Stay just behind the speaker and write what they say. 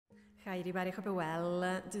Hi everybody, hope you're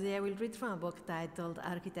well. Today I will read from a book titled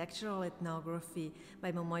Architectural Ethnography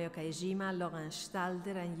by Momoyo Kaijima, Laurent,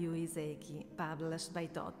 Stalder and Iseki, published by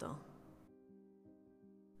TOTO.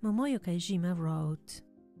 Momoyo Kaijima wrote,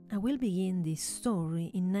 I will begin this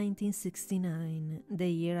story in 1969, the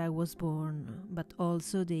year I was born, but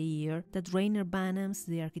also the year that Rainer Banham's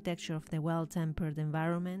The Architecture of the Well-Tempered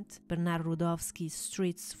Environment, Bernard Rudowski's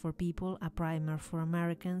Streets for People, A Primer for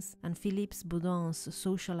Americans, and Philippe Boudon's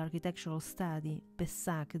social architectural study,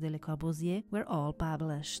 Pessac de Le Corbusier, were all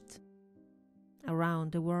published.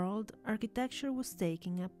 Around the world, architecture was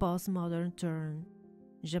taking a postmodern turn.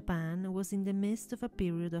 Japan was in the midst of a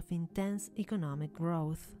period of intense economic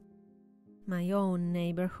growth. My own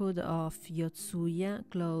neighborhood of Yotsuya,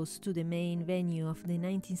 close to the main venue of the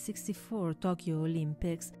 1964 Tokyo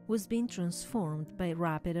Olympics, was being transformed by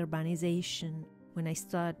rapid urbanization. When I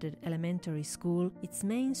started elementary school, its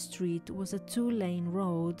main street was a two-lane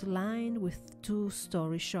road lined with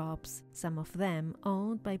two-story shops, some of them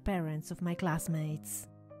owned by parents of my classmates.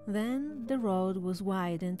 Then the road was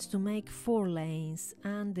widened to make 4 lanes,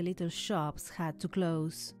 and the little shops had to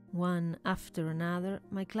close. One after another,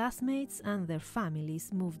 my classmates and their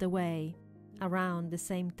families moved away. Around the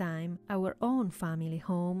same time, our own family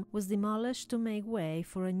home was demolished to make way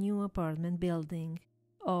for a new apartment building.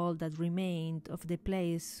 All that remained of the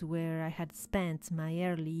place where I had spent my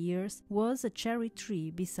early years was a cherry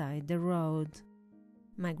tree beside the road.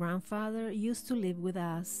 My grandfather used to live with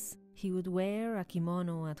us. He would wear a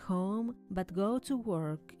kimono at home, but go to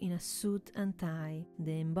work in a suit and tie,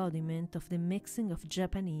 the embodiment of the mixing of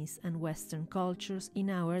Japanese and Western cultures in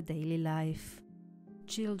our daily life.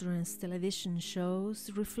 Children's television shows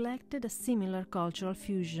reflected a similar cultural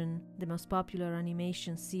fusion. The most popular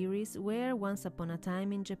animation series were Once Upon a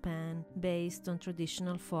Time in Japan, based on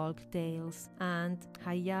traditional folk tales, and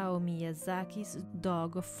Hayao Miyazaki's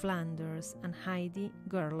Dog of Flanders and Heidi,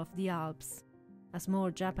 Girl of the Alps. As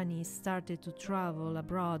more Japanese started to travel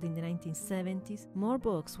abroad in the 1970s, more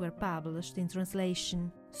books were published in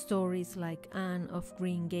translation. Stories like Anne of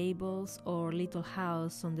Green Gables or Little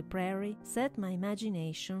House on the Prairie set my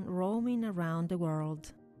imagination roaming around the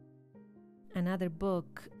world. Another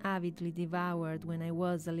book avidly devoured when I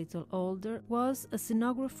was a little older was a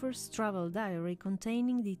scenographer's travel diary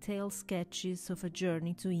containing detailed sketches of a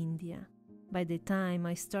journey to India. By the time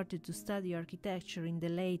I started to study architecture in the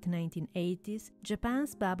late 1980s,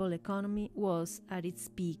 Japan's bubble economy was at its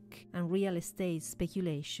peak and real estate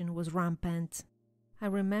speculation was rampant. I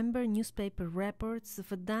remember newspaper reports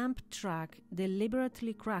of a dump truck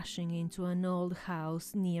deliberately crashing into an old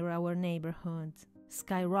house near our neighborhood.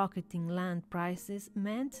 Skyrocketing land prices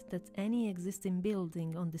meant that any existing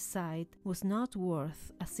building on the site was not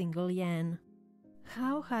worth a single yen.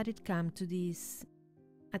 How had it come to this?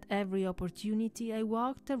 At every opportunity, I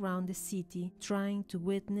walked around the city, trying to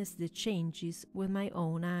witness the changes with my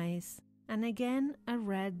own eyes. And again, I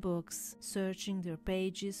read books, searching their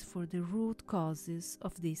pages for the root causes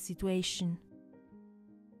of this situation.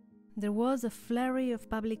 There was a flurry of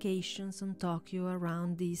publications on Tokyo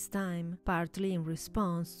around this time, partly in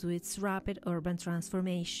response to its rapid urban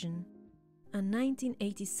transformation. A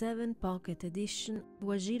 1987 pocket edition,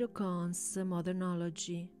 Wajiro Kon's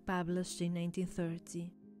Modernology, published in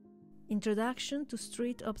 1930. Introduction to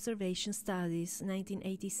Street Observation Studies,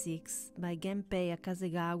 1986, by Genpei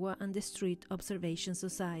Akasegawa and the Street Observation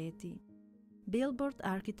Society. Billboard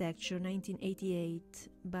Architecture, 1988,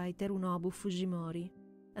 by Terunobu Fujimori.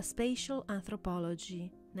 A Spatial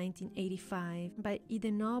Anthropology, 1985, by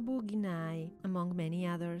Hidenobu Ginai, among many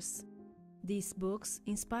others. These books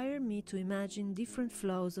inspired me to imagine different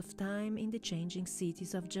flows of time in the changing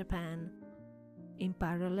cities of Japan. In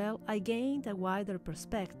parallel, I gained a wider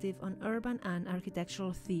perspective on urban and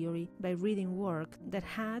architectural theory by reading work that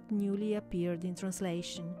had newly appeared in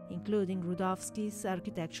translation, including Rudowski's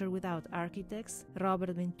Architecture Without Architects,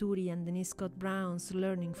 Robert Venturi and Denise Scott Brown's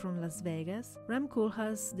Learning from Las Vegas, Rem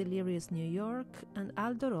Koolhaas' Delirious New York, and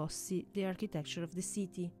Aldo Rossi, The Architecture of the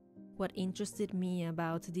City. What interested me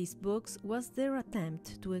about these books was their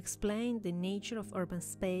attempt to explain the nature of urban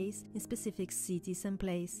space in specific cities and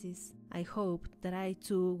places. I hoped that I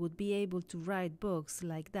too would be able to write books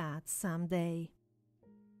like that someday.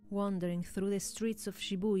 Wandering through the streets of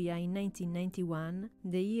Shibuya in 1991,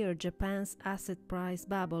 the year Japan's asset price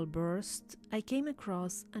bubble burst, I came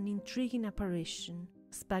across an intriguing apparition: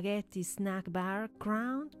 spaghetti snack bar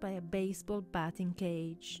crowned by a baseball batting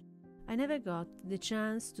cage. I never got the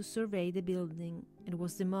chance to survey the building. It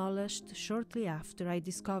was demolished shortly after I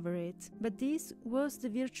discovered it, but this was the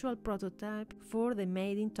virtual prototype for the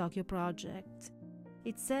Made in Tokyo project.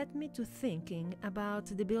 It set me to thinking about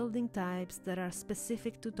the building types that are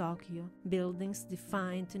specific to Tokyo, buildings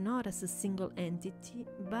defined not as a single entity,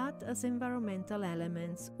 but as environmental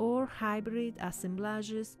elements or hybrid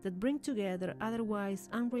assemblages that bring together otherwise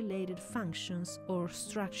unrelated functions or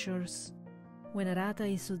structures. When Arata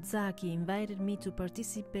Isozaki invited me to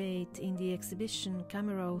participate in the exhibition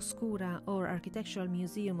Camera Oscura or Architectural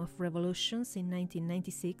Museum of Revolutions in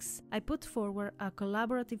 1996, I put forward a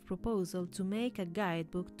collaborative proposal to make a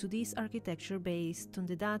guidebook to this architecture based on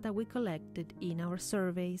the data we collected in our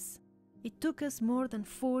surveys. It took us more than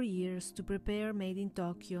 4 years to prepare Made in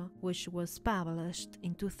Tokyo, which was published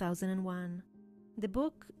in 2001. The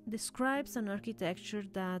book describes an architecture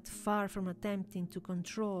that, far from attempting to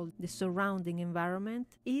control the surrounding environment,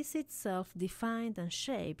 is itself defined and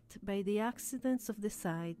shaped by the accidents of the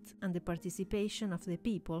site and the participation of the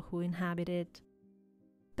people who inhabit it.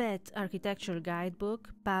 Pet Architecture Guidebook,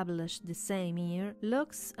 published the same year,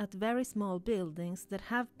 looks at very small buildings that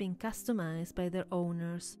have been customized by their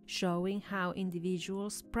owners, showing how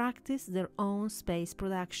individuals practice their own space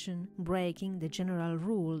production, breaking the general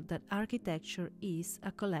rule that architecture is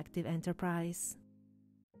a collective enterprise.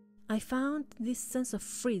 I found this sense of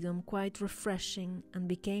freedom quite refreshing and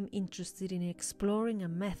became interested in exploring a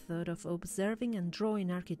method of observing and drawing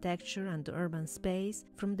architecture and urban space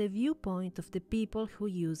from the viewpoint of the people who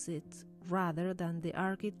use it, rather than the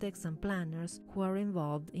architects and planners who are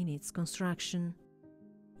involved in its construction.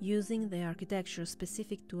 Using the architecture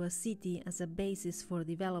specific to a city as a basis for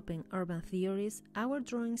developing urban theories, our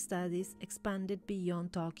drawing studies expanded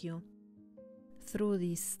beyond Tokyo. Through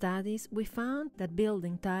these studies, we found that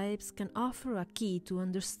building types can offer a key to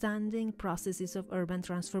understanding processes of urban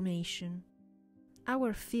transformation.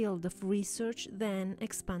 Our field of research then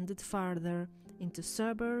expanded further into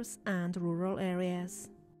suburbs and rural areas.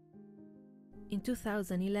 In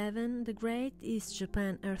 2011, the Great East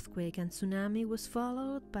Japan earthquake and tsunami was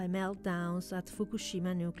followed by meltdowns at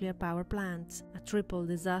Fukushima nuclear power plant, a triple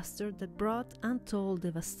disaster that brought untold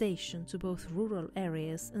devastation to both rural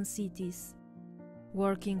areas and cities.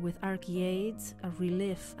 Working with ArchiAids, a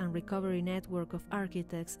relief and recovery network of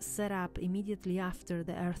architects set up immediately after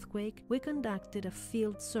the earthquake, we conducted a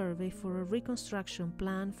field survey for a reconstruction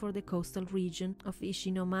plan for the coastal region of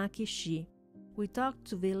Ishinomaki-shi. We talked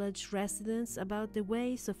to village residents about the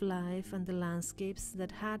ways of life and the landscapes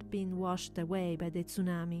that had been washed away by the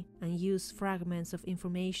tsunami, and used fragments of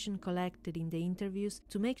information collected in the interviews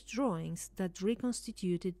to make drawings that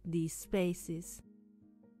reconstituted these spaces.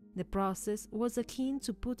 The process was akin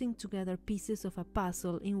to putting together pieces of a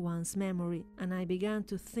puzzle in one's memory, and I began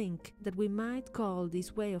to think that we might call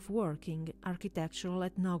this way of working architectural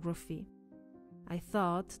ethnography. I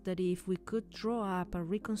thought that if we could draw up a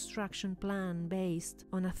reconstruction plan based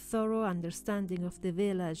on a thorough understanding of the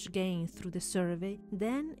village gained through the survey,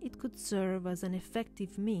 then it could serve as an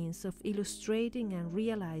effective means of illustrating and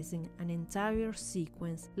realizing an entire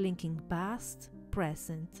sequence linking past,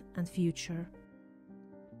 present, and future.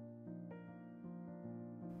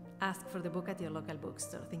 Ask for the book at your local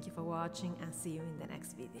bookstore. Thank you for watching and see you in the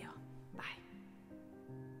next video.